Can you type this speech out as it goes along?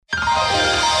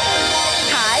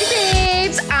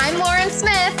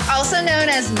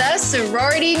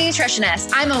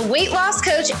Nutritionist. I'm a weight loss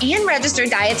coach and registered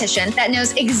dietitian that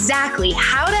knows exactly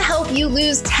how to help you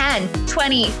lose 10,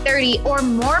 20, 30, or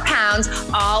more pounds,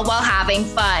 all while having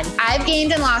fun. I've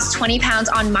gained and lost 20 pounds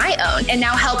on my own and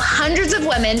now help hundreds of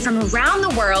women from around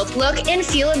the world look and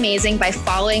feel amazing by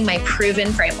following my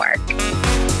proven framework.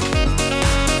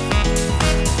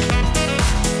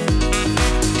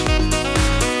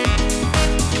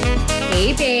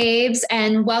 Hey babes,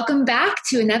 and welcome back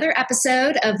to another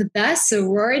episode of the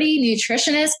Sorority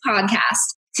Nutritionist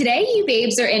Podcast. Today, you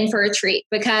babes are in for a treat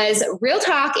because real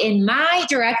talk, in my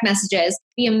direct messages,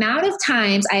 the amount of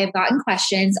times I have gotten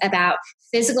questions about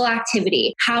physical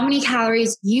activity, how many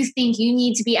calories you think you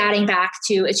need to be adding back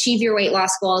to achieve your weight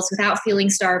loss goals without feeling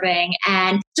starving,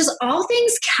 and just all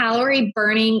things calorie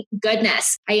burning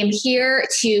goodness. I am here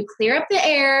to clear up the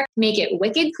air, make it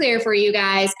wicked clear for you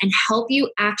guys, and help you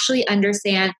actually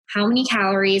understand how many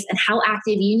calories and how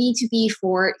active you need to be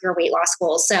for your weight loss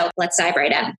goals. So let's dive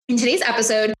right in. In today's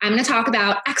episode, I'm going to talk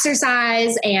about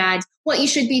exercise and what you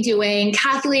should be doing,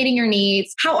 calculating your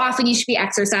needs, how often you should be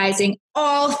exercising,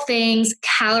 all things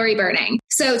calorie burning.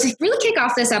 So to really kick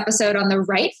off this episode on the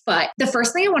right foot, the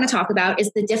first thing I want to talk about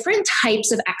is the different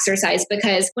types of exercise,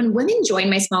 because when women join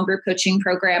my small group coaching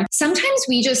program, sometimes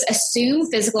we just assume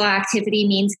physical activity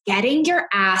means getting your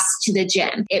ass to the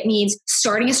gym. It means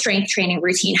starting a strength training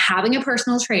routine, having a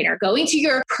personal trainer, going to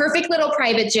your perfect little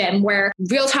private gym where,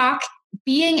 real talk,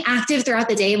 being active throughout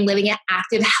the day and living an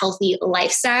active, healthy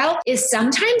lifestyle is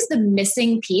sometimes the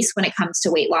missing piece when it comes to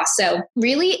weight loss. So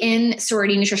really in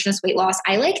Sorority Nutritionist Weight Loss,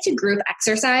 I like to group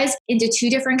exercise into two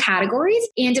different categories.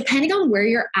 And depending on where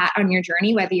you're at on your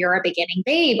journey, whether you're a beginning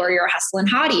babe or you're a hustling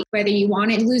hottie, whether you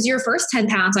want to lose your first 10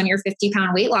 pounds on your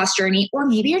 50-pound weight loss journey, or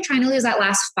maybe you're trying to lose that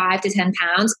last 5 to 10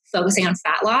 pounds focusing on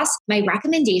fat loss, my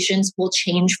recommendations will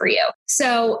change for you.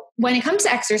 So when it comes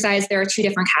to exercise, there are two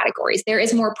different categories. There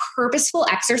is more purposeful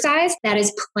exercise that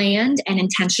is planned and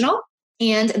intentional.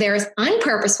 And there's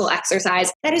unpurposeful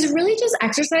exercise that is really just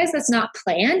exercise that's not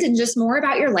planned and just more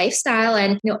about your lifestyle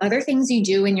and other things you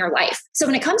do in your life. So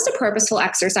when it comes to purposeful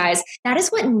exercise, that is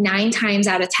what 9 times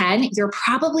out of 10 you're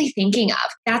probably thinking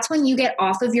of. That's when you get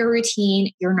off of your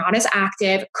routine, you're not as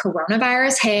active,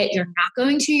 coronavirus hit, you're not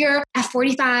going to your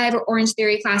F45 or Orange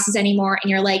Theory classes anymore,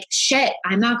 and you're like, shit,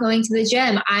 I'm not going to the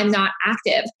gym, I'm not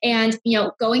active. And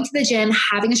going to the gym,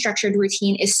 having a structured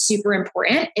routine is super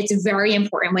important. It's very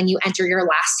important when you enter your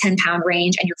last 10-pound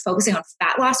range and you're focusing on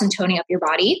fat loss and toning up your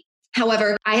body.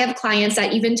 However, I have clients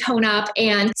that even tone up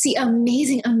and see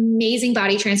amazing, amazing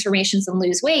body transformations and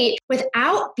lose weight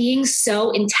without being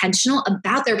so intentional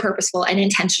about their purposeful and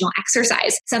intentional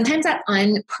exercise. Sometimes that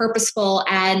unpurposeful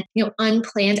and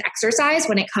unplanned exercise,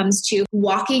 when it comes to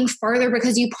walking farther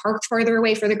because you parked farther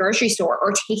away for the grocery store,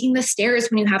 or taking the stairs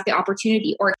when you have the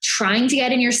opportunity, or trying to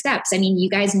get in your steps. I mean, you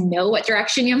guys know what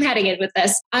direction I'm heading in with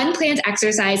this. Unplanned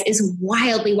exercise is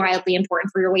wildly, wildly important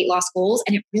for your weight loss goals,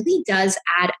 and it really does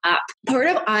add up. Part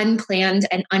of unplanned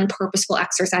and unpurposeful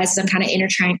exercises, I'm kind of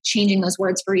interchanging those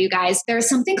words for you guys. There's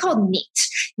something called NEAT.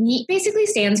 NEAT basically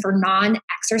stands for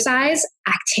non-exercise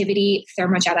activity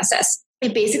thermogenesis.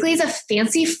 It basically is a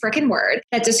fancy freaking word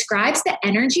that describes the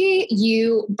energy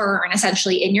you burn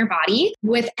essentially in your body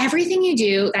with everything you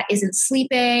do that isn't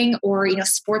sleeping or,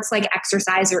 sports like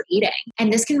exercise or eating.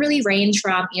 And this can really range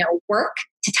from, work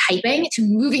to typing, to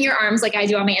moving your arms like I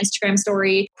do on my Instagram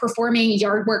story, performing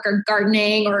yard work or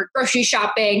gardening or grocery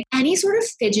shopping, any sort of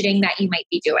fidgeting that you might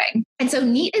be doing. And so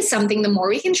NEAT is something, the more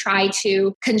we can try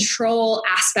to control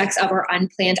aspects of our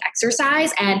unplanned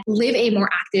exercise and live a more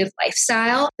active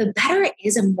lifestyle, the better it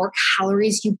is and more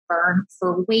calories you burn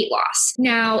for weight loss.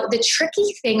 Now, the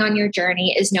tricky thing on your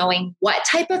journey is knowing what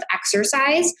type of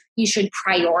exercise you should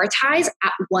prioritize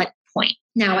at what point.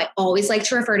 Now, I always like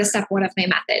to refer to step 1 of my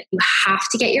method. You have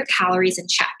to get your calories in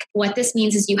check. What this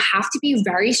means is you have to be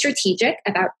very strategic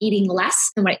about eating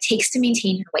less than what it takes to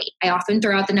maintain your weight. I often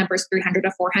throw out the numbers 300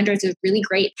 to 400 is a really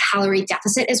great calorie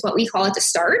deficit is what we call it to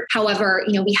start. However,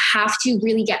 we have to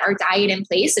really get our diet in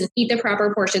place and eat the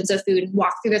proper portions of food and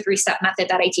walk through the 3-step method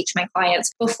that I teach my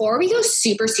clients before we go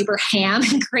super, super ham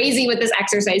and crazy with this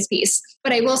exercise piece.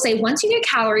 But I will say, once you get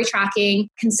calorie tracking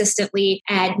consistently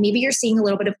and maybe you're seeing a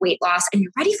little bit of weight loss and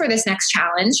you're ready for this next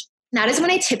challenge, that is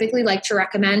when I typically like to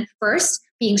recommend first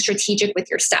being strategic with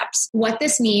your steps. What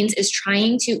this means is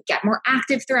trying to get more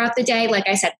active throughout the day. Like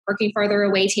I said, parking farther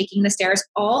away, taking the stairs,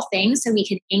 all things so we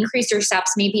can increase your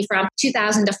steps, maybe from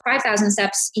 2,000 to 5,000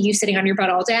 steps, you sitting on your butt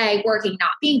all day, working,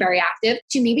 not being very active,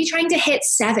 to maybe trying to hit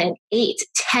 7, 8,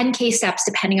 10K steps,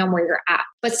 depending on where you're at.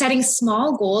 But setting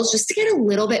small goals just to get a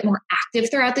little bit more active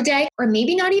throughout the day, or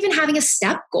maybe not even having a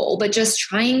step goal, but just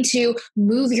trying to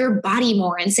move your body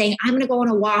more and saying, I'm going to go on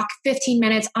a walk 15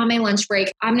 minutes on my lunch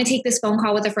break. I'm going to take this phone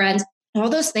call with a friend. All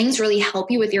those things really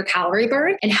help you with your calorie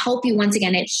burn and help you once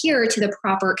again adhere to the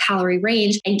proper calorie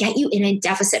range and get you in a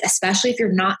deficit, especially if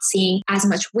you're not seeing as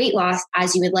much weight loss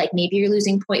as you would like. Maybe you're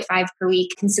losing 0.5 per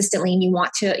week consistently and you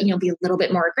want to, be a little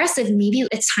bit more aggressive. Maybe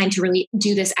it's time to really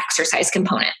do this exercise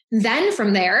component. Then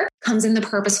from there comes in the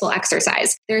purposeful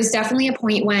exercise. There's definitely a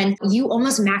point when you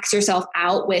almost max yourself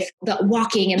out with the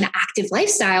walking and the active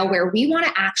lifestyle where we want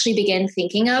to actually begin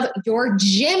thinking of your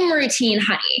gym routine,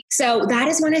 honey. So that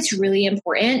is when it's really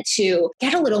important to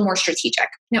get a little more strategic.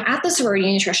 Now, at the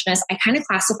Sorority Nutritionist, I kind of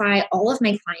classify all of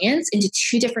my clients into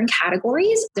 2 different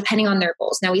categories depending on their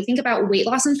goals. Now, we think about weight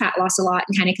loss and fat loss a lot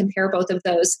and kind of compare both of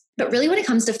those. But really, when it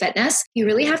comes to fitness, you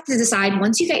really have to decide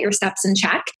once you get your steps in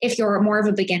check, if you're more of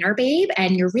a beginner babe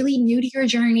and you're really new to your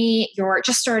journey, you're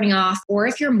just starting off, or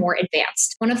if you're more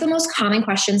advanced. One of the most common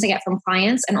questions I get from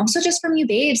clients and also just from you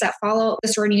babes that follow the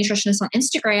Sorority Nutritionist on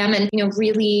Instagram and,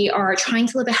 really are trying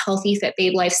to live a healthy, fit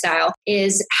babe lifestyle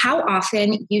is how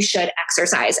often you should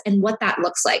exercise and what that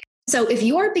looks like. So if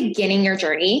you are beginning your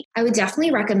journey, I would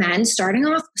definitely recommend starting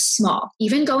off small,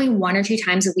 even going 1 or 2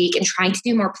 times a week and trying to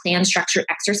do more planned, structured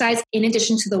exercise in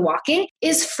addition to the walking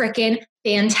is freaking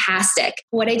fantastic.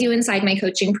 What I do inside my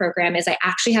coaching program is I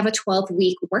actually have a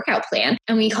 12-week workout plan,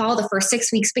 and we call the first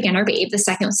 6 weeks Beginner Babe, the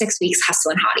second 6 weeks Hustle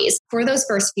and Hotties. For those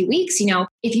first few weeks,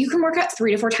 if you can work out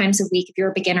 3 to 4 times a week if you're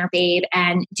a beginner babe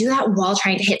and do that while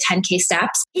trying to hit 10K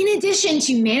steps, in addition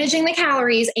to managing the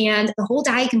calories and the whole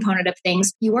diet component of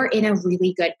things, you are in a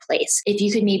really good place. If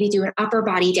you could maybe do an upper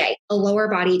body day, a lower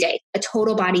body day, a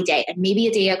total body day, and maybe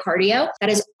a day of cardio, that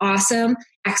is awesome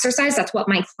exercise. That's what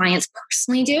my clients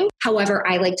personally do. However,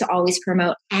 I like to always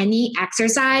promote any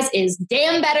exercise is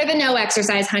damn better than no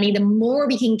exercise, honey. The more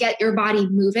we can get your body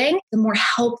moving, the more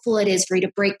helpful it is for you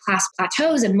to break past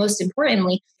plateaus. And most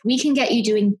importantly, we can get you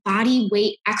doing body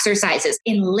weight exercises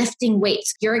in lifting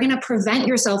weights. You're going to prevent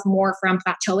yourself more from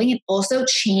plateauing and also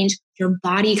change your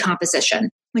body composition,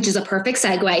 which is a perfect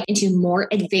segue into more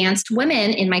advanced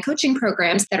women in my coaching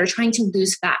programs that are trying to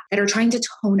lose fat, that are trying to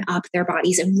tone up their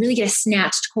bodies and really get a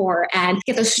snatched core and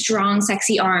get those strong,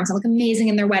 sexy arms and look amazing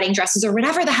in their wedding dresses or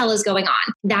whatever the hell is going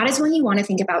on. That is when you want to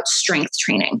think about strength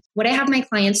training. What I have my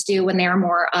clients do when they are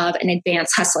more of an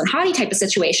advanced hustle and hottie type of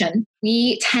situation,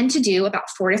 we tend to do about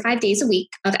 4 to 5 days a week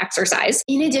of exercise,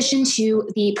 in addition to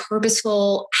the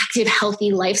purposeful, active,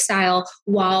 healthy lifestyle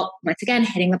while, once again,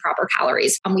 hitting the proper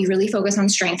calories. We really focus on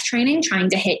strength training, trying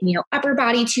to hit, upper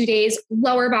body 2 days,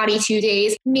 lower body 2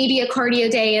 days, maybe a cardio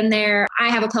day in there. I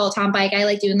have a Peloton bike. I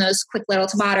like doing those quick little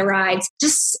Tabata rides,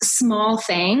 just small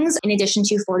things, in addition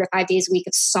to 4 to 5 days a week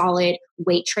of solid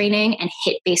weight training and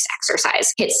HIIT-based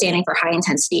exercise, HIIT standing for high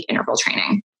intensity interval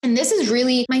training. And this is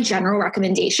really my general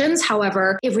recommendations.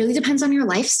 However, it really depends on your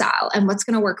lifestyle and what's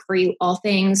going to work for you. All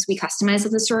things we customize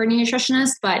as a Sorority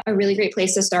Nutritionist, but a really great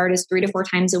place to start is 3 to 4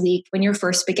 times a week when you're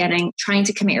first beginning, trying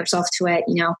to commit yourself to it,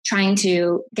 trying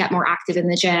to get more active in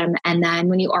the gym. And then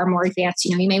when you are more advanced,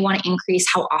 you may want to increase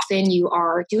how often you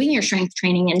are doing your strength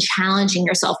training and challenging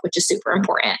yourself, which is super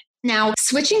important. Now,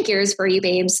 switching gears for you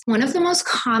babes, one of the most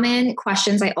common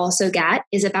questions I also get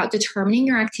is about determining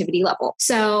your activity level.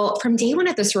 So from day one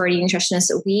at the Sorority Nutritionist,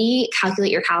 we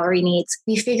calculate your calorie needs.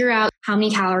 We figure out how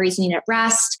many calories you need at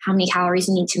rest, how many calories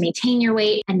you need to maintain your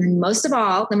weight. And then most of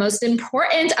all, the most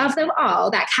important of them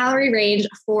all, that calorie range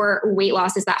for weight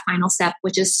loss is that final step,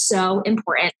 which is so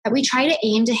important that we try to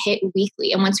aim to hit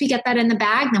weekly. And once we get that in the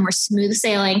bag, then we're smooth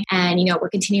sailing and, we're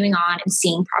continuing on and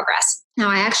seeing progress. Now,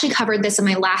 I actually covered this in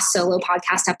my last solo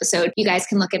podcast episode. You guys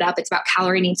can look it up. It's about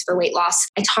calorie needs for weight loss.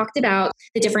 I talked about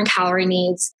the different calorie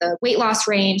needs, the weight loss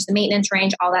range, the maintenance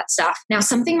range, all that stuff. Now,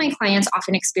 something my clients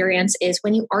often experience is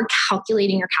when you are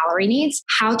calculating your calorie needs,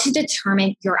 how to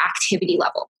determine your activity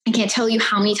level. I can't tell you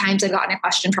how many times I've gotten a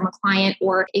question from a client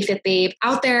or a fit babe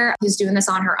out there who's doing this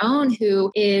on her own,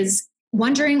 who is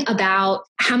wondering about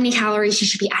how many calories she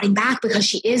should be adding back because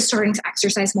she is starting to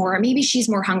exercise more, or maybe she's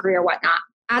more hungry or whatnot.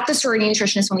 At the Sorority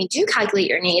Nutritionist, when we do calculate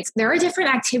your needs, there are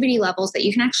different activity levels that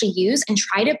you can actually use and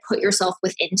try to put yourself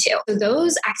within. So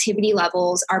those activity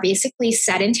levels are basically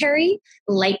sedentary,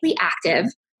 lightly active,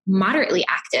 moderately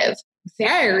active,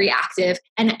 very active,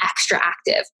 and extra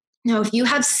active. Now, if you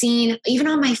have seen, even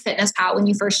on MyFitnessPal, when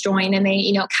you first join and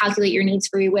they, calculate your needs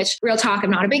for you, which real talk,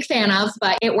 I'm not a big fan of,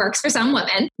 but it works for some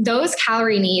women. Those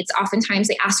calorie needs, oftentimes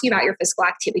they ask you about your physical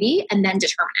activity and then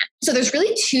determine it. So there's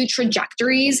really two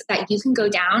trajectories that you can go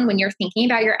down when you're thinking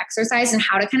about your exercise and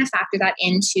how to kind of factor that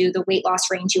into the weight loss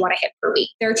range you want to hit per week.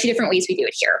 There are two different ways we do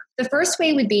it here. The first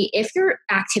way would be if your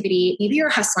activity, maybe you're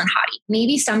hustling hottie.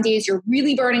 Maybe some days you're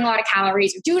really burning a lot of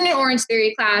calories. You're doing an Orange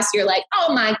Theory class. You're like,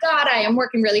 oh my God, I am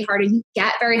working really hard, and you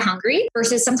get very hungry,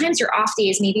 versus sometimes your off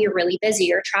days, maybe you're really busy,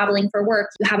 you're traveling for work,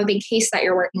 you have a big case that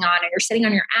you're working on, and you're sitting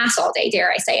on your ass all day,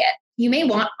 dare I say it. You may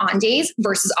want on days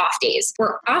versus off days,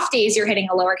 where off days you're hitting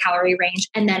a lower calorie range,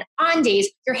 and then on days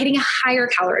you're hitting a higher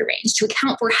calorie range to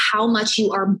account for how much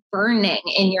you are burning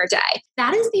in your day.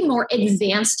 That is the more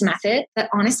advanced method that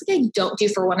honestly I don't do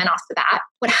for women off the bat.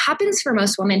 What happens for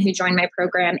most women who join my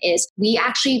program is we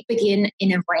actually begin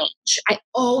in a range. I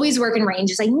always work in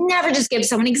ranges. I never just give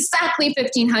someone exactly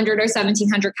 1,500 or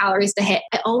 1,700 calories to hit.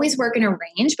 I always work in a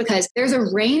range because there's a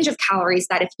range of calories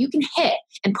that if you can hit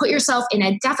and put yourself in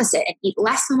a deficit and eat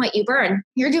less than what you burn,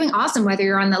 you're doing awesome, whether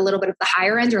you're on the little bit of the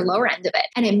higher end or lower end of it.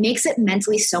 And it makes it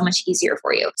mentally so much easier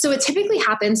for you. So it typically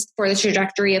happens for the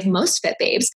trajectory of most fit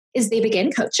babes is they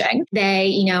begin coaching.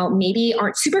 They, maybe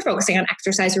aren't super focusing on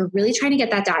exercise or really trying to get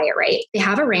that diet right. They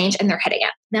have a range and they're hitting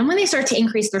it. Then when they start to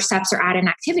increase their steps or add in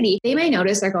activity, they may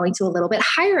notice they're going to a little bit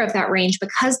higher of that range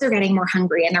because they're getting more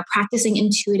hungry and they're practicing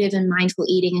intuitive and mindful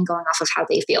eating and going off of how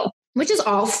they feel, which is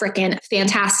all freaking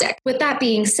fantastic. With that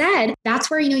being said,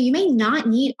 that's where, you may not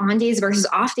need on days versus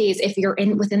off days if you're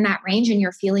within that range and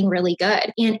you're feeling really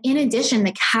good. And in addition,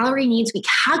 the calorie needs we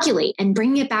calculate and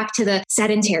bring it back to the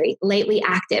sedentary, lightly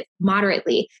active,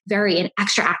 moderately, very, and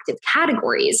extra active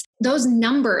categories. Those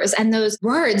numbers and those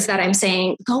words that I'm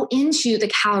saying go into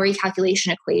the calorie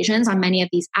calculation equations on many of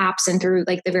these apps and through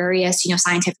like the various,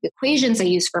 scientific equations I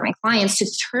use for my clients to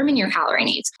determine your calorie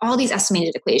needs, all these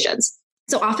estimated equations.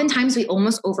 So oftentimes we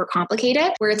almost overcomplicate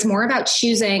it, where it's more about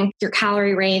choosing your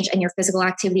calorie range and your physical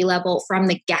activity level from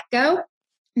the get-go,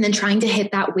 and then trying to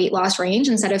hit that weight loss range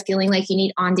instead of feeling like you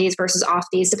need on days versus off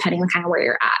days, depending on kind of where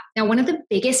you're at. Now, one of the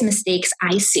biggest mistakes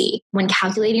I see when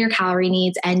calculating your calorie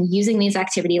needs and using these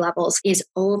activity levels is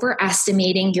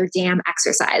overestimating your damn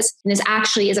exercise. And this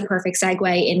actually is a perfect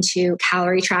segue into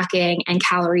calorie tracking and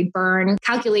calorie burn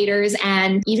calculators,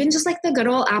 and even just like the good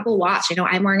old Apple Watch.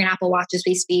 I'm wearing an Apple Watch as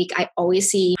we speak. I always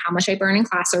see how much I burn in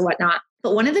class or whatnot.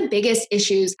 But one of the biggest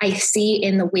issues I see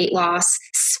in the weight loss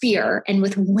sphere and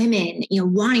with women,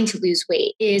 wanting to lose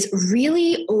weight is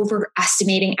really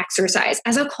overestimating exercise.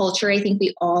 As a culture, I think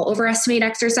we all overestimate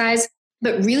exercise.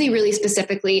 But really, really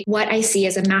specifically, what I see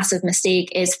as a massive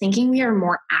mistake is thinking we are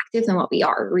more active than what we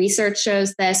are. Research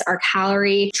shows this. Our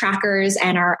calorie trackers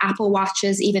and our Apple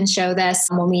Watches even show this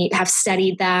when we have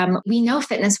studied them. We know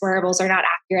fitness wearables are not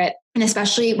accurate. And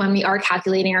especially when we are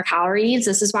calculating our calorie needs,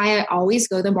 this is why I always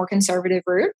go the more conservative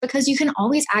route, because you can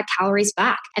always add calories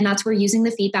back. And that's where using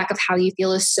the feedback of how you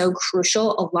feel is so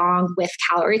crucial along with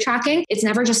calorie tracking. It's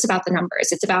never just about the numbers.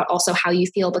 It's about also how you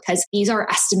feel, because these are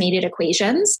estimated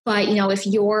equations. But, if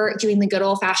you're doing the good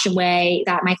old fashioned way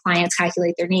that my clients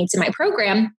calculate their needs in my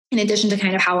program, in addition to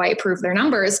kind of how I approve their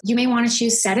numbers, you may want to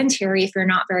choose sedentary if you're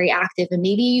not very active. And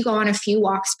maybe you go on a few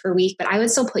walks per week, but I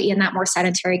would still put you in that more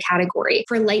sedentary category.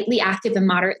 For lightly active and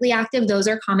moderately active, those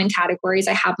are common categories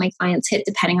I have my clients hit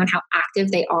depending on how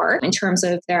active they are in terms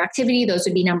of their activity. Those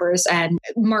would be numbers and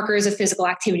markers of physical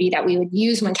activity that we would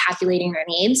use when calculating their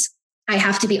needs. I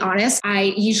have to be honest,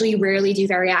 I usually rarely do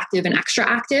very active and extra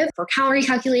active for calorie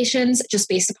calculations, just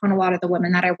based upon a lot of the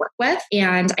women that I work with.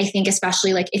 And I think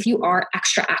especially like if you are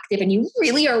extra active and you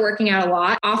really are working out a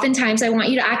lot, oftentimes I want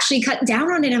you to actually cut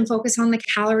down on it and focus on the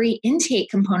calorie intake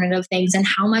component of things and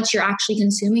how much you're actually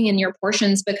consuming in your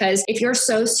portions. Because if you're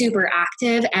so super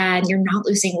active and you're not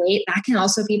losing weight, that can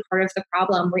also be part of the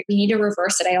problem. We need to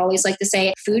reverse it. I always like to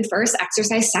say food first,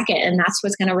 exercise second, and that's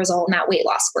what's going to result in that weight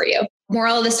loss for you.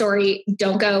 Moral of the story,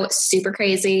 don't go super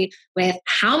crazy with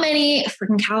how many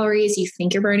freaking calories you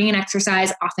think you're burning in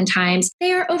exercise. Oftentimes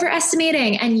they are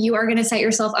overestimating and you are going to set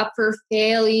yourself up for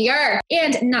failure.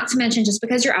 And not to mention, just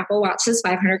because your Apple Watch says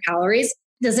 500 calories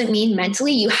doesn't mean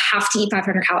mentally you have to eat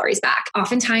 500 calories back.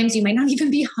 Oftentimes you might not even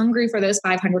be hungry for those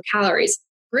 500 calories.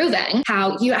 Proving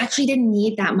how you actually didn't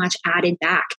need that much added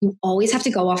back. You always have to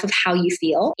go off of how you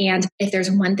feel. And if there's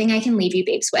one thing I can leave you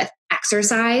babes with,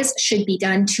 exercise should be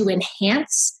done to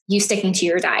enhance you sticking to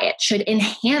your diet, should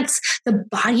enhance the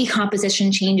body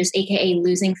composition changes, aka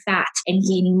losing fat and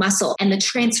gaining muscle and the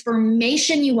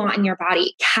transformation you want in your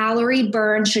body. Calorie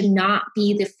burn should not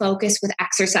be the focus with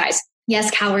exercise.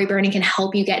 Yes, calorie burning can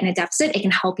help you get in a deficit. It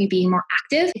can help you being more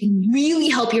active. It can really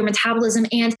help your metabolism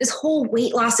and this whole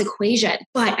weight loss equation.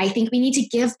 But I think we need to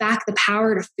give back the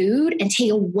power to food and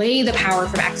take away the power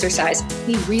from exercise.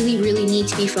 We really, really need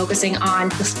to be focusing on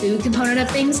the food component of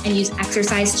things and use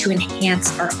exercise to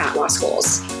enhance our fat loss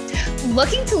goals.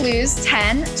 Looking to lose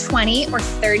 10, 20, or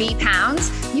 30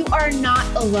 pounds? You are not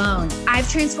alone. I've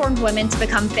transformed women to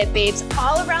become fit babes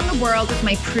all around the world with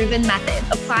my proven method.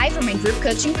 Apply for my group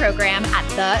coaching program at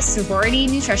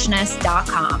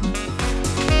thesororitynutritionist.com.